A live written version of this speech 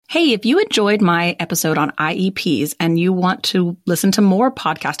Hey, if you enjoyed my episode on IEPs and you want to listen to more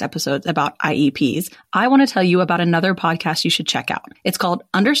podcast episodes about IEPs, I want to tell you about another podcast you should check out. It's called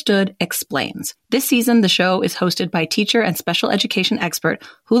Understood Explains. This season, the show is hosted by teacher and special education expert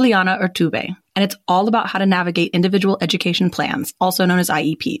Juliana Urtubey, and it's all about how to navigate individual education plans, also known as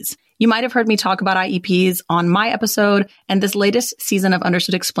IEPs. You might have heard me talk about IEPs on my episode, and this latest season of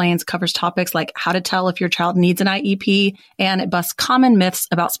Understood Explains covers topics like how to tell if your child needs an IEP, and it busts common myths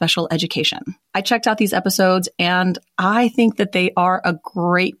about special education. I checked out these episodes, and I think that they are a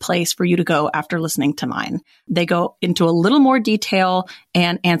great place for you to go after listening to mine. They go into a little more detail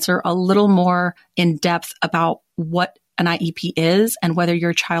and answer a little more in depth about what an IEP is and whether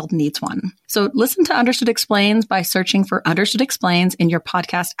your child needs one. So listen to Understood Explains by searching for Understood Explains in your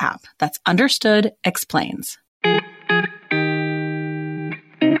podcast app. That's Understood Explains.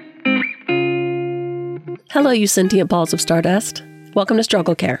 Hello, you sentient balls of stardust. Welcome to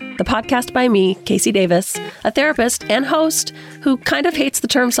Struggle Care, the podcast by me, Casey Davis, a therapist and host who kind of hates the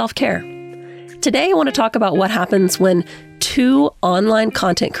term self-care. Today, I want to talk about what happens when two online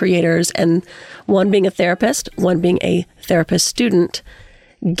content creators, and one being a therapist, one being a therapist student,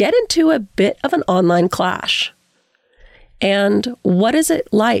 get into a bit of an online clash. And what is it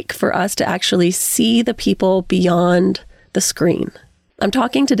like for us to actually see the people beyond the screen? I'm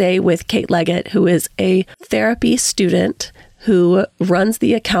talking today with Kate Leggett, who is a therapy student who runs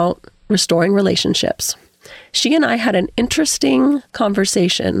the account Restoring Relationships. She and I had an interesting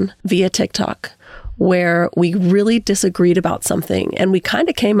conversation via TikTok where we really disagreed about something and we kind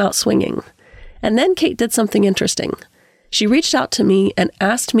of came out swinging. And then Kate did something interesting. She reached out to me and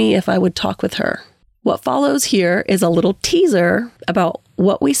asked me if I would talk with her. What follows here is a little teaser about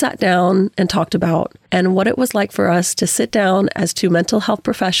what we sat down and talked about and what it was like for us to sit down as two mental health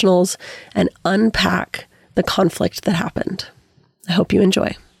professionals and unpack the conflict that happened. I hope you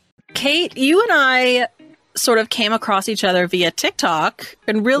enjoy. Kate, you and I sort of came across each other via TikTok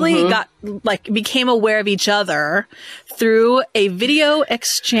and really became aware of each other through a video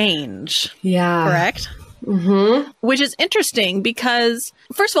exchange. Yeah. Correct? Mm-hmm. Which is interesting because,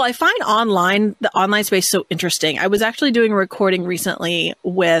 first of all, I find the online space so interesting. I was actually doing a recording recently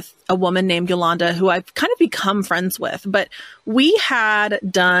with a woman named Yolanda who I've kind of become friends with, but we had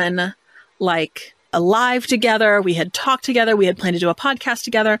done like a live together. We had talked together. We had planned to do a podcast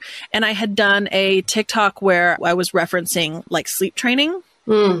together. And I had done a TikTok where I was referencing like sleep training.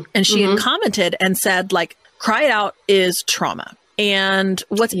 And she had commented and said like, cry it out is trauma. And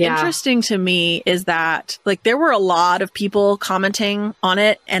what's interesting to me is that like there were a lot of people commenting on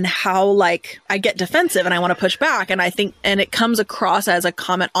it and how like I get defensive and I want to push back. And I think, and it comes across as a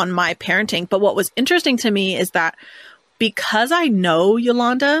comment on my parenting. But what was interesting to me is that because I know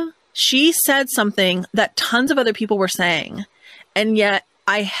Yolanda, she said something that tons of other people were saying. And yet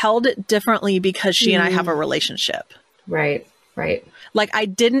I held it differently because she and I have a relationship. Right. Right. Like I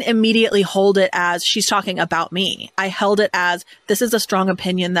didn't immediately hold it as she's talking about me. I held it as this is a strong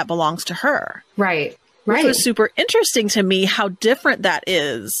opinion that belongs to her. Right. Right. Which was super interesting to me how different that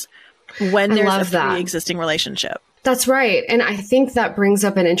is when there's a pre-existing relationship. That's right. And I think that brings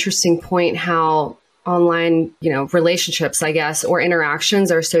up an interesting point how online, relationships, I guess, or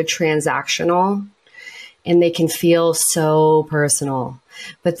interactions are so transactional and they can feel so personal.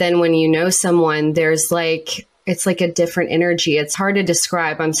 But then when you know someone, it's like a different energy. It's hard to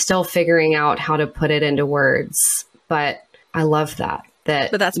describe. I'm still figuring out how to put it into words, but I love that.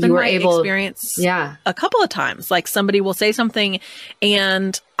 But that's been my experience a couple of times. Like somebody will say something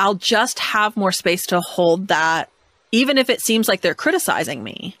and I'll just have more space to hold that, even if it seems like they're criticizing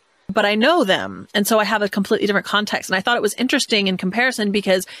me. But I know them. And so I have a completely different context. And I thought it was interesting in comparison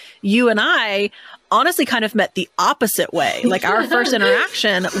because you and I honestly kind of met the opposite way. Like our first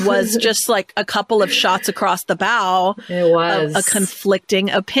interaction was just like a couple of shots across the bow of a conflicting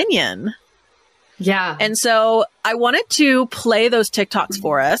opinion. Yeah. And so I wanted to play those TikToks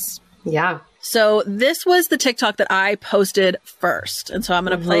for us. Yeah. So this was the TikTok that I posted first. And so I'm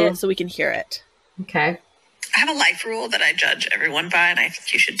going to play it so we can hear it. Okay. I have a life rule that I judge everyone by, and I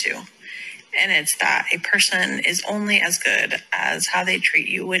think you should too. And it's that a person is only as good as how they treat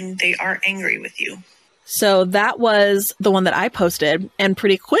you when they are angry with you. So that was the one that I posted. And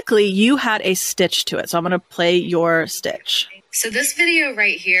pretty quickly, you had a stitch to it. So I'm going to play your stitch. So this video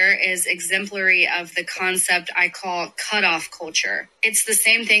right here is exemplary of the concept I call cutoff culture. It's the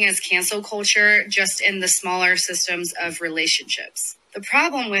same thing as cancel culture, just in the smaller systems of relationships. The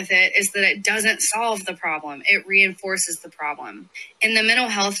problem with it is that it doesn't solve the problem. It reinforces the problem. In the mental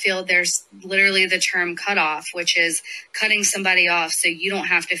health field, there's literally the term cutoff, which is cutting somebody off so you don't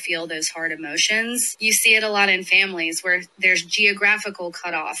have to feel those hard emotions. You see it a lot in families where there's geographical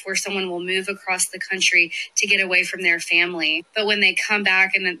cutoff, where someone will move across the country to get away from their family. But when they come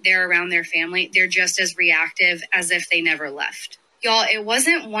back and they're around their family, they're just as reactive as if they never left. Y'all, it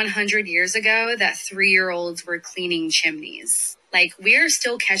wasn't 100 years ago that 3-year-olds were cleaning chimneys. Like, we're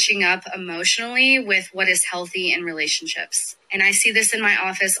still catching up emotionally with what is healthy in relationships. And I see this in my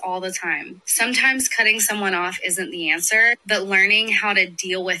office all the time. Sometimes cutting someone off isn't the answer, but learning how to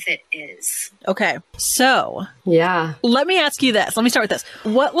deal with it is. Okay. So, Yeah. let me ask you this. Let me start with this.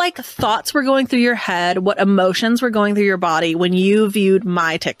 What thoughts were going through your head? What emotions were going through your body when you viewed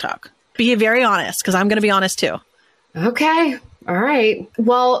my TikTok? Be very honest, because I'm going to be honest too. Okay. All right.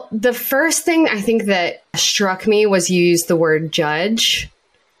 Well, the first thing I think that struck me was you used the word judge,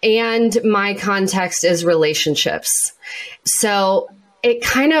 and my context is relationships. So it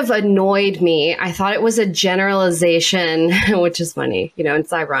kind of annoyed me. I thought it was a generalization, which is funny.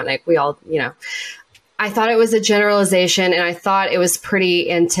 It's ironic. We all, I thought it was a generalization, and I thought it was pretty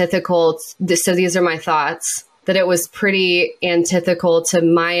antithetical. So these are my thoughts. That it was pretty antithetical to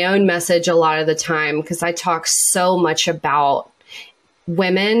my own message a lot of the time, because I talk so much about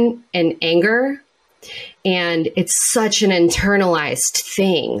women and anger, and it's such an internalized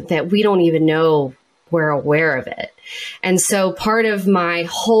thing that we don't even know we're aware of it. And so part of my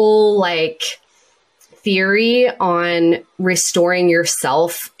whole theory on restoring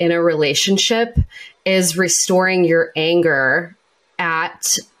yourself in a relationship is restoring your anger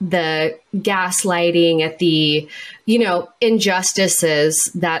at the gaslighting, at the,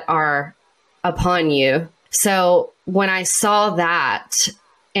 injustices that are upon you. So when I saw that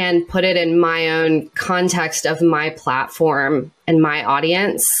and put it in my own context of my platform and my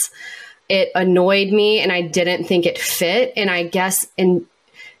audience, it annoyed me, and I didn't think it fit. And I guess in,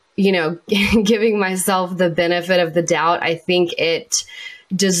 giving myself the benefit of the doubt, I think it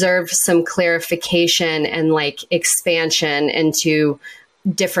deserves some clarification and expansion into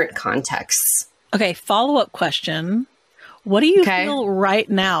different contexts. Okay, follow-up question. What do you feel right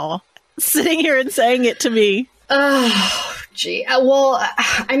now, sitting here and saying it to me? Oh, gee. Well,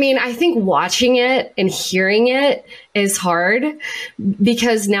 I mean, I think watching it and hearing it is hard,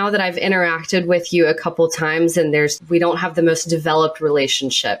 because now that I've interacted with you a couple times, and we don't have the most developed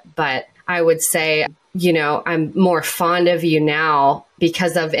relationship, but I would say, I'm more fond of you now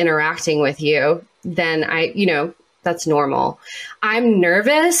because of interacting with you than that's normal. I'm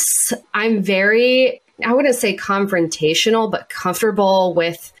nervous. I'm very, I wouldn't say confrontational, but comfortable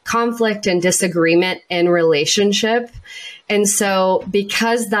with conflict and disagreement in relationship. And so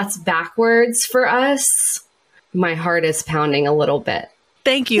because that's backwards for us, my heart is pounding a little bit.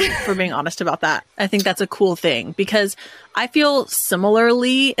 Thank you for being honest about that. I think that's a cool thing, because I feel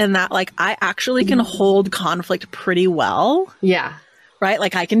similarly in that I actually can hold conflict pretty well. Yeah. Right?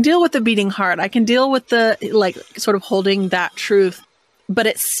 I can deal with the beating heart. I can deal with the sort of holding that truth, but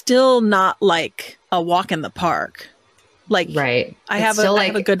it's still not a walk in the park. Right. I have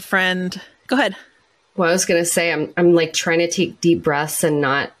a good friend. Go ahead. Well, I was going to say, I'm trying to take deep breaths and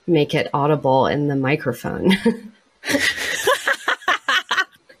not make it audible in the microphone.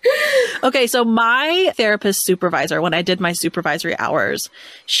 Okay, so my therapist supervisor, when I did my supervisory hours,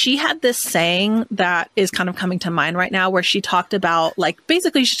 she had this saying that is kind of coming to mind right now, where she talked about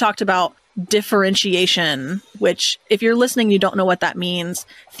basically she talked about differentiation, which if you're listening, you don't know what that means.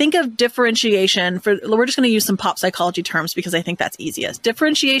 Think of differentiation we're just going to use some pop psychology terms because I think that's easiest.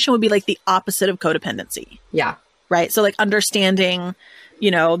 Differentiation would be the opposite of codependency. Yeah. Right. So understanding,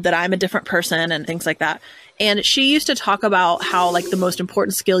 that I'm a different person and things like that. And she used to talk about how the most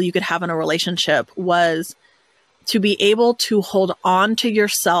important skill you could have in a relationship was to be able to hold on to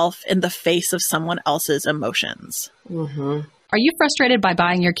yourself in the face of someone else's emotions. Mm-hmm. Are you frustrated by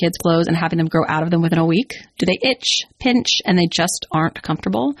buying your kids clothes and having them grow out of them within a week? Do they itch, pinch, and they just aren't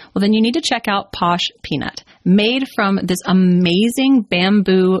comfortable? Well, then you need to check out Posh Peanut. Made from this amazing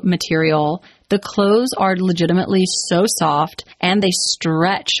bamboo material, the clothes are legitimately so soft, and they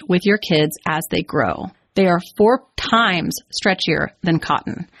stretch with your kids as they grow. They are 4 times stretchier than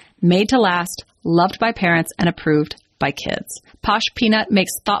cotton. Made to last, loved by parents, and approved by kids. Posh Peanut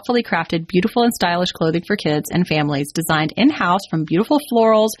makes thoughtfully crafted, beautiful and stylish clothing for kids and families, designed in-house from beautiful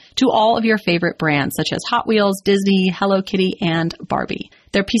florals to all of your favorite brands, such as Hot Wheels, Disney, Hello Kitty, and Barbie.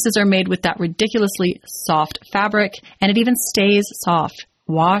 Their pieces are made with that ridiculously soft fabric, and it even stays soft,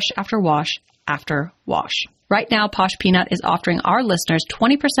 wash after wash after wash. Right now, Posh Peanut is offering our listeners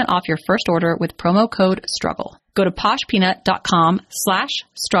 20% off your first order with promo code STRUGGLE. Go to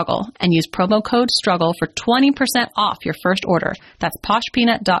poshpeanut.com/struggle and use promo code STRUGGLE for 20% off your first order. That's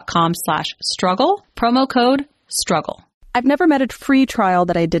poshpeanut.com/struggle, promo code STRUGGLE. I've never met a free trial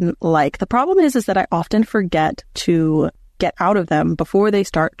that I didn't like. The problem is that I often forget to get out of them before they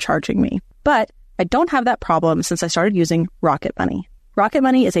start charging me. But I don't have that problem since I started using Rocket Money. Rocket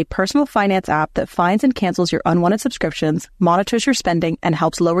Money is a personal finance app that finds and cancels your unwanted subscriptions, monitors your spending, and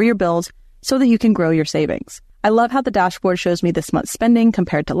helps lower your bills so that you can grow your savings. I love how the dashboard shows me this month's spending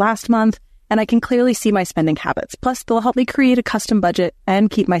compared to last month, and I can clearly see my spending habits. Plus, they'll help me create a custom budget and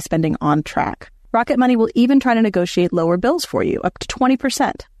keep my spending on track. Rocket Money will even try to negotiate lower bills for you, up to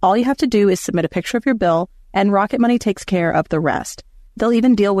 20%. All you have to do is submit a picture of your bill, and Rocket Money takes care of the rest. They'll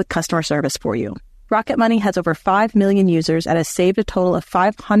even deal with customer service for you. Rocket Money has over 5 million users and has saved a total of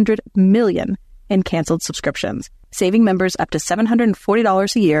 $500 million in canceled subscriptions, saving members up to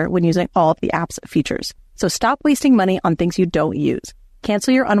 $740 a year when using all of the app's features. So stop wasting money on things you don't use.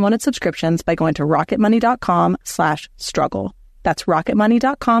 Cancel your unwanted subscriptions by going to rocketmoney.com/struggle. That's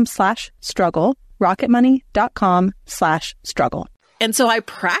rocketmoney.com/struggle, rocketmoney.com/struggle. And so I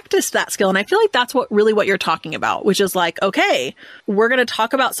practiced that skill. And I feel like that's what you're talking about, which is like, okay, we're going to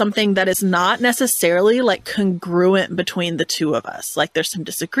talk about something that is not necessarily like congruent between the two of us. Like there's some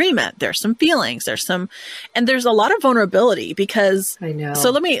disagreement, there's some feelings, and there's a lot of vulnerability because I know.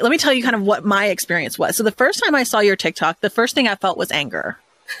 So let me tell you kind of what my experience was. So the first time I saw your TikTok, the first thing I felt was anger.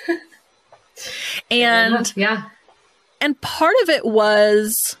 And yeah. And part of it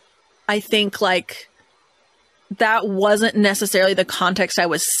was, I think, like, that wasn't necessarily the context I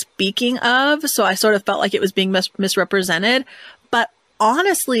was speaking of. So I sort of felt like it was being misrepresented. But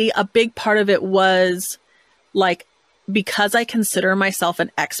honestly, a big part of it was like, because I consider myself an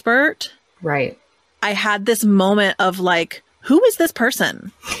expert, right? I had this moment of like, who is this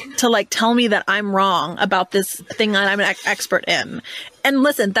person to like tell me that I'm wrong about this thing that I'm an expert in? And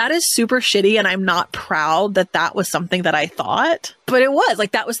listen, that is super shitty. And I'm not proud that that was something that I thought, but it was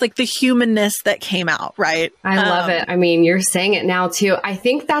like, that was like the humanness that came out. Right. I love it. I mean, you're saying it now too. I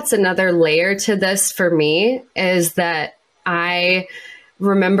think that's another layer to this for me is that I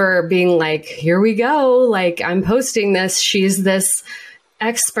remember being like, here we go. Like I'm posting this. She's this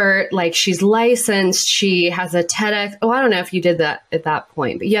expert, like she's licensed, she has a TEDx. Oh, I don't know if you did that at that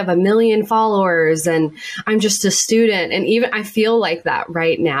point, but you have 1 million followers and I'm just a student. And even I feel like that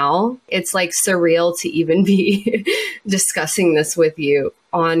right now. It's like surreal to even be discussing this with you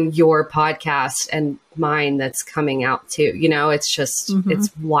on your podcast and mine that's coming out too. You know, it's just, it's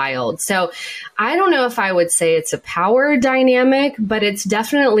wild. So I don't know if I would say it's a power dynamic, but it's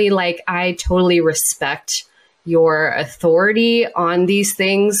definitely like, I totally respect your authority on these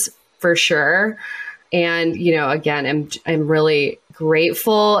things for sure. And, you know, again, I'm really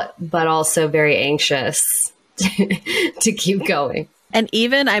grateful, but also very anxious to keep going. And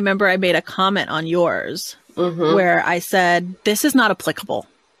even I remember I made a comment on yours where I said, this is not applicable,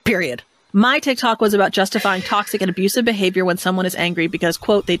 period. My TikTok was about justifying toxic and abusive behavior when someone is angry because,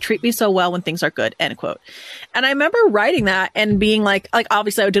 quote, they treat me so well when things are good, end quote. And I remember writing that and being like,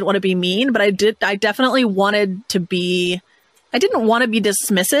 obviously I didn't want to be mean, but I definitely wanted to be, I didn't want to be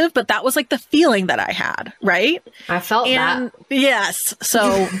dismissive, but that was like the feeling that I had, right? I felt that. Yes.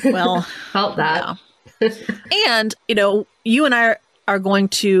 So, well. Felt that. Yeah. And, you know, you and I are going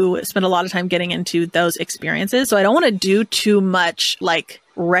to spend a lot of time getting into those experiences. So I don't want to do too much like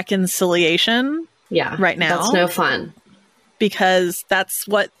reconciliation right now. That's no fun. Because that's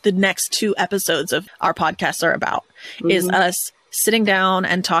what the next 2 episodes of our podcast are about, is us sitting down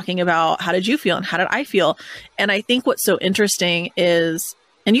and talking about how did you feel and how did I feel? And I think what's so interesting is,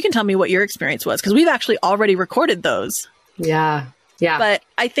 and you can tell me what your experience was, because we've actually already recorded those. Yeah. Yeah. But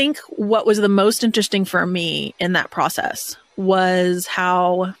I think what was the most interesting for me in that process was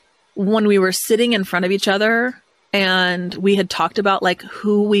how when we were sitting in front of each other and we had talked about like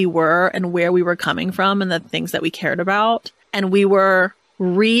who we were and where we were coming from and the things that we cared about, and we were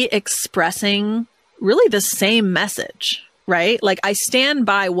re-expressing really the same message, right? Like I stand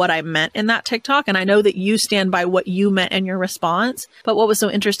by what I meant in that TikTok, and I know that you stand by what you meant in your response. But what was so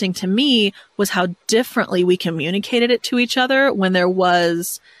interesting to me was how differently we communicated it to each other when there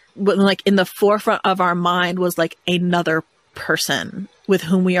was, like in the forefront of our mind was like another person with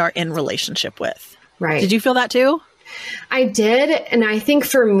whom we are in relationship with. Right. Did you feel that too? I did. And I think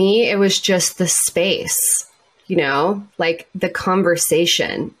for me, it was just the space, you know, like the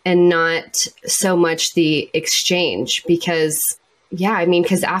conversation and not so much the exchange because, yeah, I mean,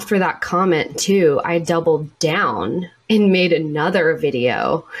 because after that comment too, I doubled down and made another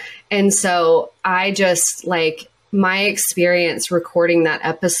video And so I just my experience recording that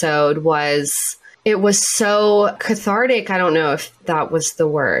episode it was so cathartic. I don't know if that was the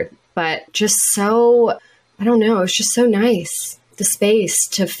word, but just so, I don't know. It was just so nice, the space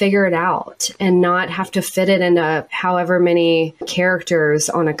to figure it out and not have to fit it into however many characters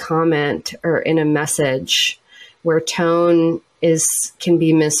on a comment or in a message where tone can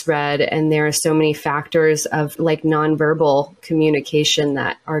be misread. And there are so many factors of nonverbal communication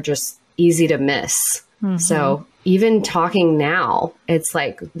that are just easy to miss. Mm-hmm. So even talking now, it's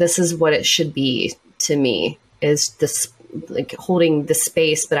this is what it should be to me, is this holding the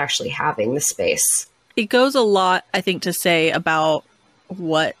space, but actually having the space. It goes a lot, I think, to say about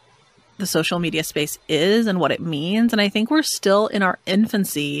what the social media space is and what it means. And I think we're still in our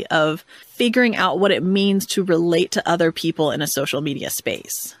infancy of figuring out what it means to relate to other people in a social media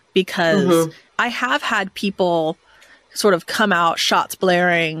space. Because I have had people sort of come out shots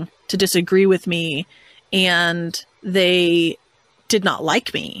blaring to disagree with me, and they did not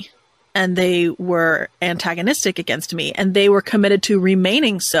like me, and they were antagonistic against me, and they were committed to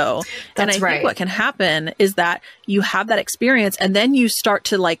remaining so. That's and I think what can happen is that you have that experience, and then you start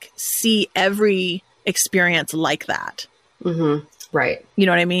to see every experience like that. Mm-hmm. Right. You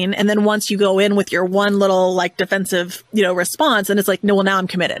know what I mean? And then once you go in with your one little defensive, response, and it's no, well, now I'm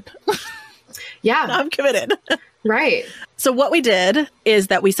committed. Yeah. Now I'm committed. Right. So what we did is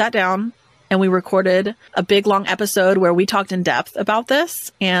that we sat down and we recorded a big, long episode where we talked in depth about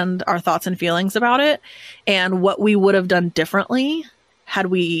this and our thoughts and feelings about it and what we would have done differently had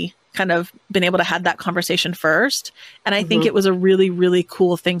we kind of been able to have that conversation first. And I think it was a really, really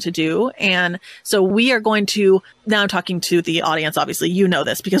cool thing to do. And so we are going to, now I'm talking to the audience, obviously, you know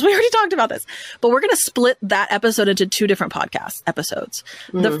this because we already talked about this, but we're going to split that episode into 2 different podcast episodes.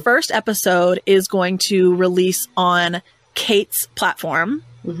 The first episode is going to release on Kate's platform.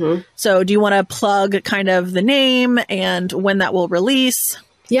 So do you want to plug kind of the name and when that will release?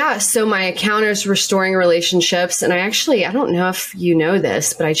 Yeah. So my account is Restoring Relationships. And I don't know if you know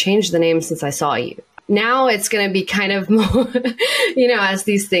this, but I changed the name since I saw you. Now it's going to be kind of more, as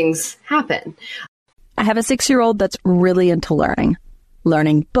these things happen. I have a 6-year-old that's really into learning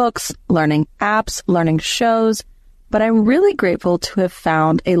books, learning apps, learning shows, but I'm really grateful to have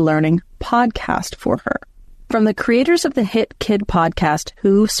found a learning podcast for her. From the creators of the hit kid podcast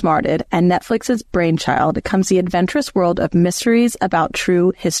Who Smarted and Netflix's Brainchild comes the adventurous world of mysteries about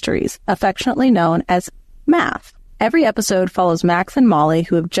true histories, affectionately known as math. Every episode follows Max and Molly,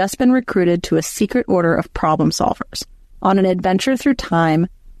 who have just been recruited to a secret order of problem solvers, on an adventure through time,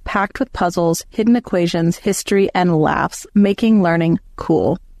 packed with puzzles, hidden equations, history, and laughs, making learning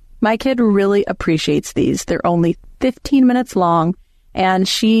cool. My kid really appreciates these. They're only 15 minutes long, and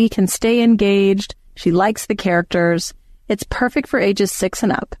she can stay engaged. She likes the characters. It's perfect for ages 6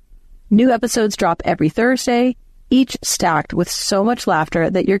 and up. New episodes drop every Thursday, each stacked with so much laughter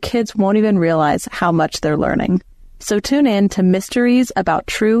that your kids won't even realize how much they're learning. So tune in to Mysteries About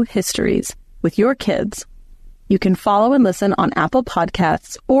True Histories with your kids. You can follow and listen on Apple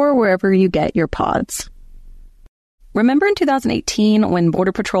Podcasts or wherever you get your pods. Remember in 2018 when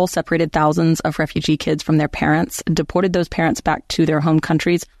Border Patrol separated thousands of refugee kids from their parents, deported those parents back to their home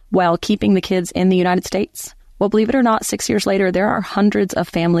countries while keeping the kids in the United States? Well, believe it or not, 6 years later, there are hundreds of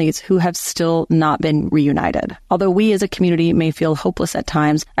families who have still not been reunited. Although we as a community may feel hopeless at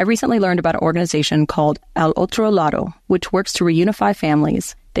times, I recently learned about an organization called El Otro Lado, which works to reunify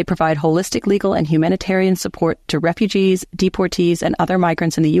families. They provide holistic legal and humanitarian support to refugees, deportees, and other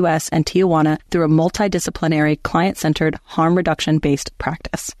migrants in the U.S. and Tijuana through a multidisciplinary, client-centered, harm reduction-based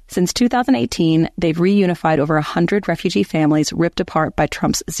practice. Since 2018, they've reunified over 100 refugee families ripped apart by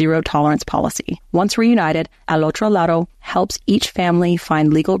Trump's zero-tolerance policy. Once reunited, El Otro Lado helps each family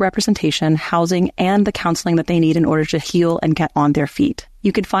find legal representation, housing, and the counseling that they need in order to heal and get on their feet.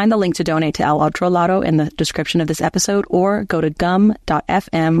 You can find the link to donate to El Otro Lado in the description of this episode or go to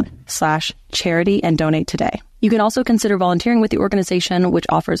gum.fm/charity and donate today. You can also consider volunteering with the organization, which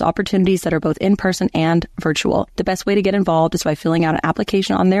offers opportunities that are both in-person and virtual. The best way to get involved is by filling out an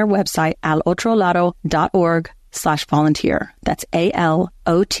application on their website, alotrolado.org/volunteer. That's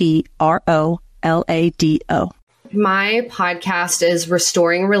ALOTROLADO. My podcast is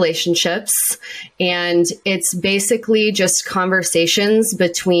Restoring Relationships, and it's basically just conversations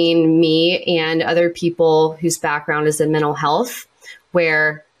between me and other people whose background is in mental health,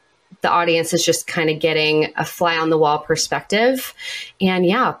 where the audience is just kind of getting a fly on the wall perspective. And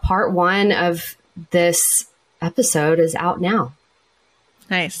yeah, part 1 of this episode is out now.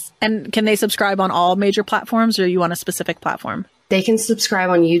 Nice. And can they subscribe on all major platforms, or are you on a specific platform? They can subscribe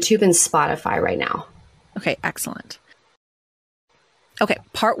on YouTube and Spotify right now. Okay, excellent. Okay.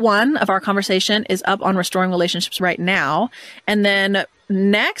 Part 1 of our conversation is up on Restoring Relationships right now. And then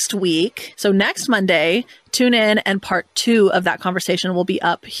next week, so next Monday, tune in and part 2 of that conversation will be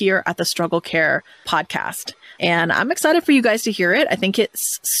up here at the Struggle Care podcast. And I'm excited for you guys to hear it. I think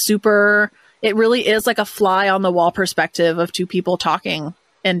it's it really is like a fly on the wall perspective of 2 people talking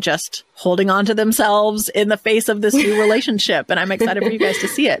and just holding on to themselves in the face of this new relationship. And I'm excited for you guys to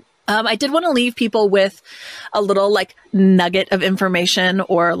see it. I did want to leave people with a little like nugget of information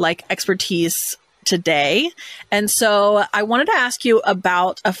or like expertise today. And so I wanted to ask you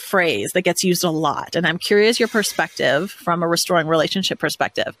about a phrase that gets used a lot. And I'm curious your perspective from a restoring relationship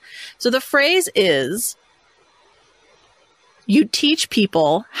perspective. So the phrase is, you teach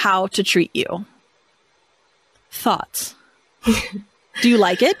people how to treat you. Thoughts? Do you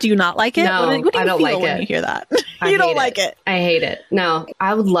like it? Do you not like it? No, what do you I don't feel like when it. you hear that? You don't like it. I hate it. No,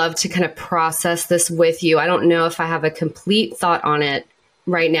 I would love to kind of process this with you. I don't know if I have a complete thought on it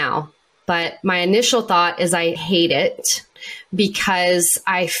right now, but my initial thought is I hate it because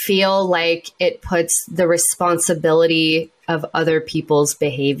I feel like it puts the responsibility of other people's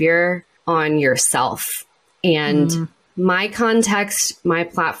behavior on yourself. And my context, my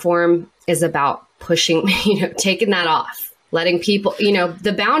platform is about pushing, taking that off. Letting people,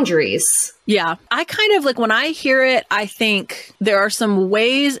 the boundaries. Yeah. I kind of like when I hear it, I think there are some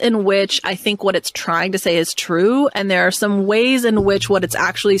ways in which I think what it's trying to say is true. And there are some ways in which what it's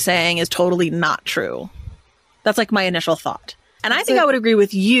actually saying is totally not true. That's like my initial thought. And I think I would agree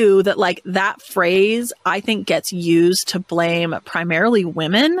with you that like that phrase, I think gets used to blame primarily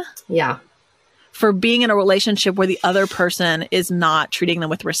women. Yeah. For being in a relationship where the other person is not treating them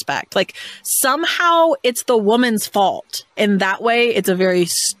with respect. Like somehow it's the woman's fault. In that way, it's a very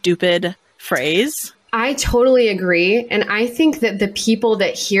stupid phrase. I totally agree. And I think that the people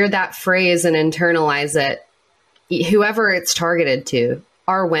that hear that phrase and internalize it, whoever it's targeted to,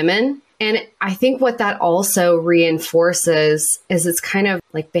 are women. And I think what that also reinforces is it's kind of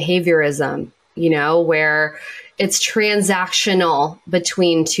like behaviorism, where it's transactional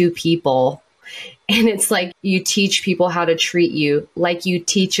between 2 people. And it's like you teach people how to treat you, like you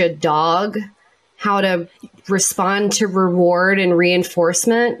teach a dog how to respond to reward and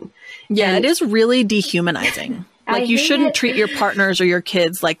reinforcement. Yeah, and it is really dehumanizing. Like you shouldn't treat your partners or your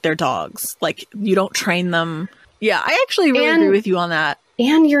kids like they're dogs. Like you don't train them. Yeah, I actually really agree with you on that.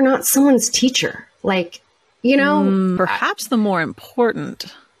 And you're not someone's teacher. Like, perhaps the more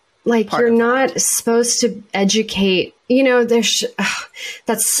important. Like you're not supposed to educate,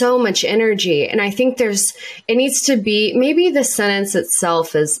 that's so much energy. And I think it needs to be, maybe the sentence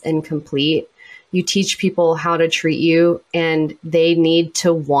itself is incomplete. You teach people how to treat you and they need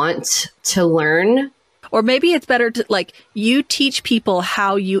to want to learn. Or maybe it's better to like, you teach people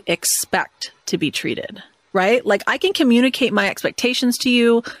how you expect to be treated, right? Like I can communicate my expectations to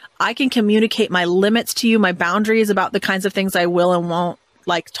you. I can communicate my limits to you, my boundaries about the kinds of things I will and won't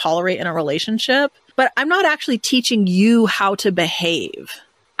like tolerate in a relationship, but I'm not actually teaching you how to behave.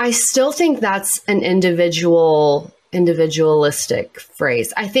 I still think that's an individualistic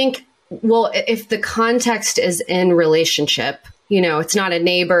phrase. I think, if the context is in relationship, it's not a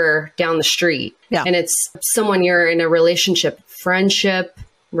neighbor down the street and it's someone you're in a relationship, friendship,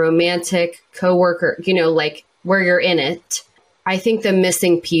 romantic, coworker, like where you're in it. I think the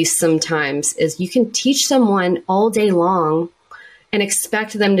missing piece sometimes is you can teach someone all day long and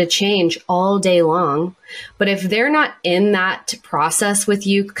expect them to change all day long. But if they're not in that process with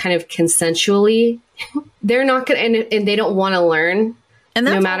you kind of consensually, they're not going to, and they don't want to learn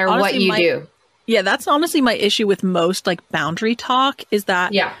no matter what you do. Yeah, that's honestly my issue with most like boundary talk is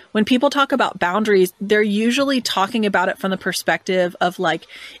that when people talk about boundaries, they're usually talking about it from the perspective of like,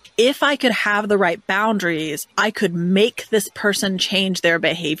 if I could have the right boundaries, I could make this person change their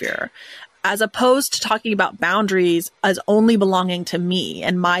behavior. As opposed to talking about boundaries as only belonging to me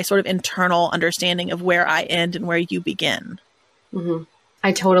and my sort of internal understanding of where I end and where you begin. Mm-hmm.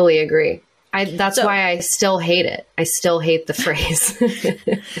 I totally agree. That's why I still hate it. I still hate the phrase.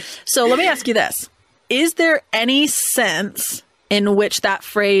 So let me ask you this. Is there any sense in which that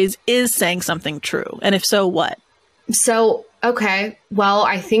phrase is saying something true? And if so, what? So, okay. Well,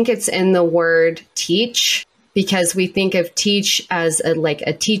 I think it's in the word teach. Because we think of teach as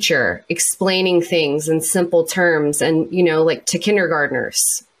a teacher explaining things in simple terms and, like to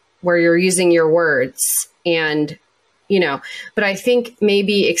kindergartners where you're using your words and, but I think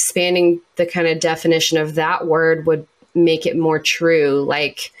maybe expanding the kind of definition of that word would make it more true.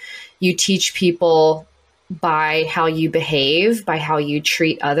 Like you teach people by how you behave, by how you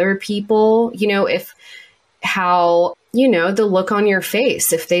treat other people, the look on your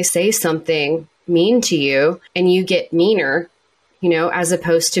face, if they say something mean to you and you get meaner, as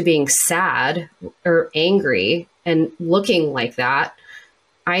opposed to being sad or angry and looking like that.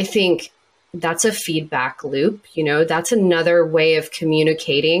 I think that's a feedback loop. That's another way of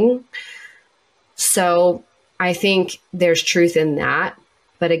communicating. So I think there's truth in that.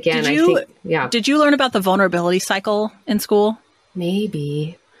 But again, Did you learn about the vulnerability cycle in school?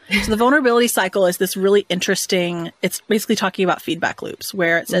 Maybe. So the vulnerability cycle is this really interesting, it's basically talking about feedback loops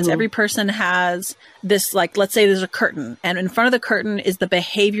where it says every person has this, like, let's say there's a curtain and in front of the curtain is the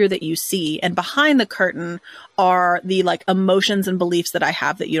behavior that you see. And behind the curtain are the like emotions and beliefs that I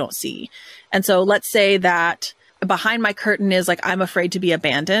have that you don't see. And so let's say that behind my curtain is like, I'm afraid to be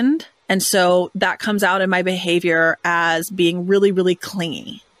abandoned. And so that comes out in my behavior as being really, really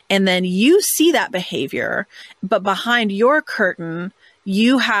clingy. And then you see that behavior, but behind your curtain,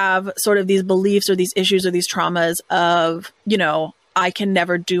 you have sort of these beliefs or these issues or these traumas of, I can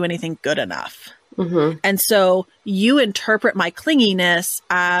never do anything good enough. And so you interpret my clinginess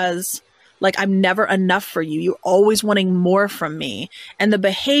as like, I'm never enough for you. You're always wanting more from me. And the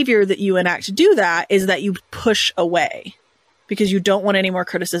behavior that you enact to do that is that you push away because you don't want any more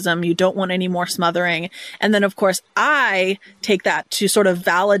criticism. You don't want any more smothering. And then, of course, I take that to sort of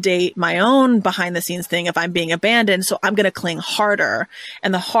validate my own behind the scenes thing if I'm being abandoned. So I'm going to cling harder.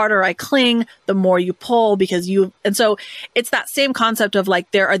 And the harder I cling, the more you pull and so it's that same concept of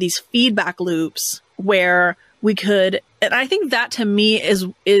like, there are these feedback loops where we could, and I think that to me is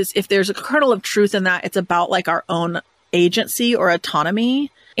if there's a kernel of truth in that, it's about like our own agency or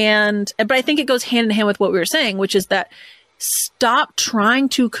autonomy. But I think it goes hand in hand with what we were saying, which is that stop trying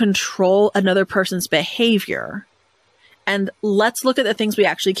to control another person's behavior and let's look at the things we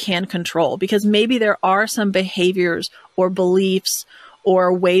actually can control, because maybe there are some behaviors or beliefs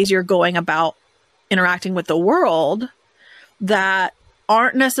or ways you're going about interacting with the world that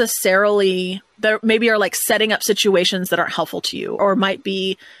aren't necessarily, that maybe are like setting up situations that aren't helpful to you or might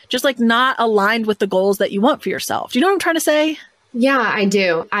be just like not aligned with the goals that you want for yourself. Do you know what I'm trying to say? Yeah, I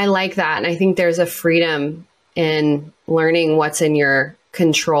do. I like that. And I think there's a freedom in learning what's in your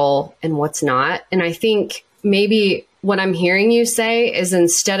control and what's not. And I think maybe what I'm hearing you say is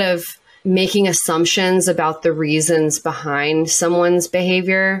instead of making assumptions about the reasons behind someone's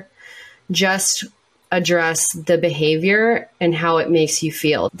behavior, just address the behavior and how it makes you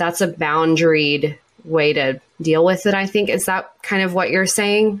feel. That's a boundaried way to deal with it, I think. Is that kind of what you're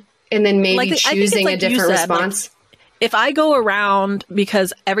saying? And then maybe choosing a different response? If I go around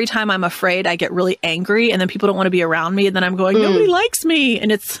because every time I'm afraid, I get really angry and then people don't want to be around me and then I'm going, nobody likes me.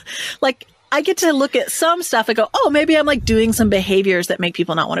 And it's like, I get to look at some stuff and go, oh, maybe I'm like doing some behaviors that make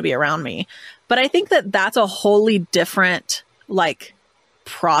people not want to be around me. But I think that that's a wholly different like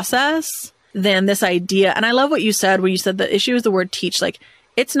process than this idea. And I love what you said when you said the issue is the word teach. Like,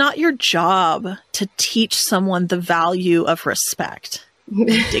 it's not your job to teach someone the value of respect and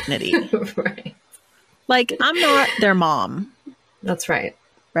dignity. Right. Like, I'm not their mom. That's right.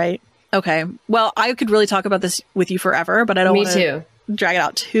 Right? Okay. Well, I could really talk about this with you forever, but I don't want to drag it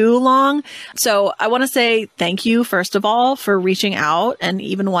out too long. So I want to say thank you, first of all, for reaching out and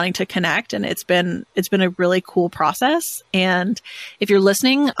even wanting to connect. And it's been a really cool process. And if you're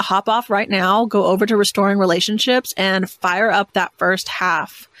listening, hop off right now, go over to Restoring Relationships and fire up that first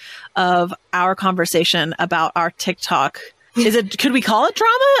half of our conversation about our TikTok. Could we call it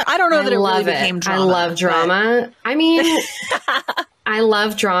drama? I don't know that it really became drama. I love drama. I mean, I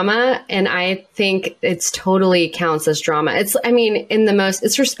love drama and I think it's totally counts as drama.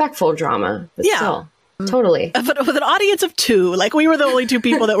 It's respectful drama, but still, totally. But with an audience of 2, like we were the only 2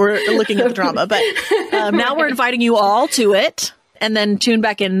 people that were looking at the drama, but now we're inviting you all to it. And then tune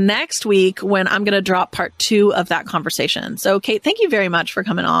back in next week when I'm going to drop part 2 of that conversation. So Kate, thank you very much for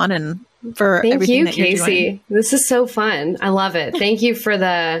coming on and for everything that you're doing. Thank you, Casey. This is so fun. I love it. Thank you for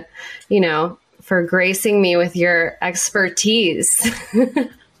for gracing me with your expertise.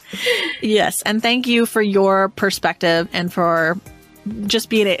 Yes. And thank you for your perspective and for just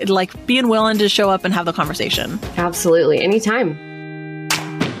being willing to show up and have the conversation. Absolutely. Anytime.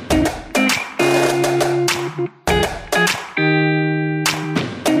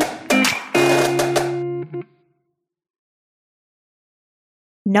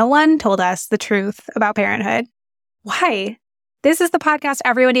 No one told us the truth about parenthood. Why? This is the podcast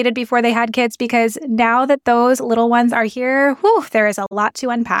everyone needed before they had kids, because now that those little ones are here, there is a lot to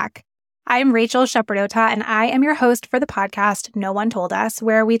unpack. I'm Rachel Shepardota, and I am your host for the podcast No One Told Us,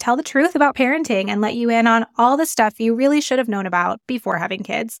 where we tell the truth about parenting and let you in on all the stuff you really should have known about before having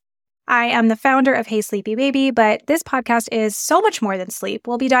kids. I am the founder of Hey Sleepy Baby, but this podcast is so much more than sleep.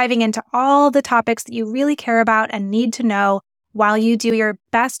 We'll be diving into all the topics that you really care about and need to know while you do your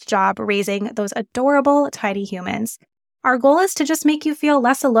best job raising those adorable tiny humans. Our goal is to just make you feel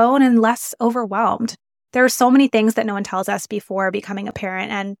less alone and less overwhelmed. There are so many things that no one tells us before becoming a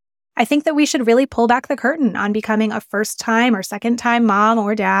parent, and I think that we should really pull back the curtain on becoming a first-time or second-time mom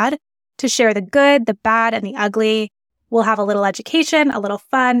or dad to share the good, the bad, and the ugly. We'll have a little education, a little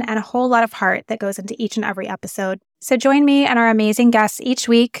fun, and a whole lot of heart that goes into each and every episode. So join me and our amazing guests each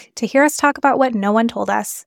week to hear us talk about what no one told us.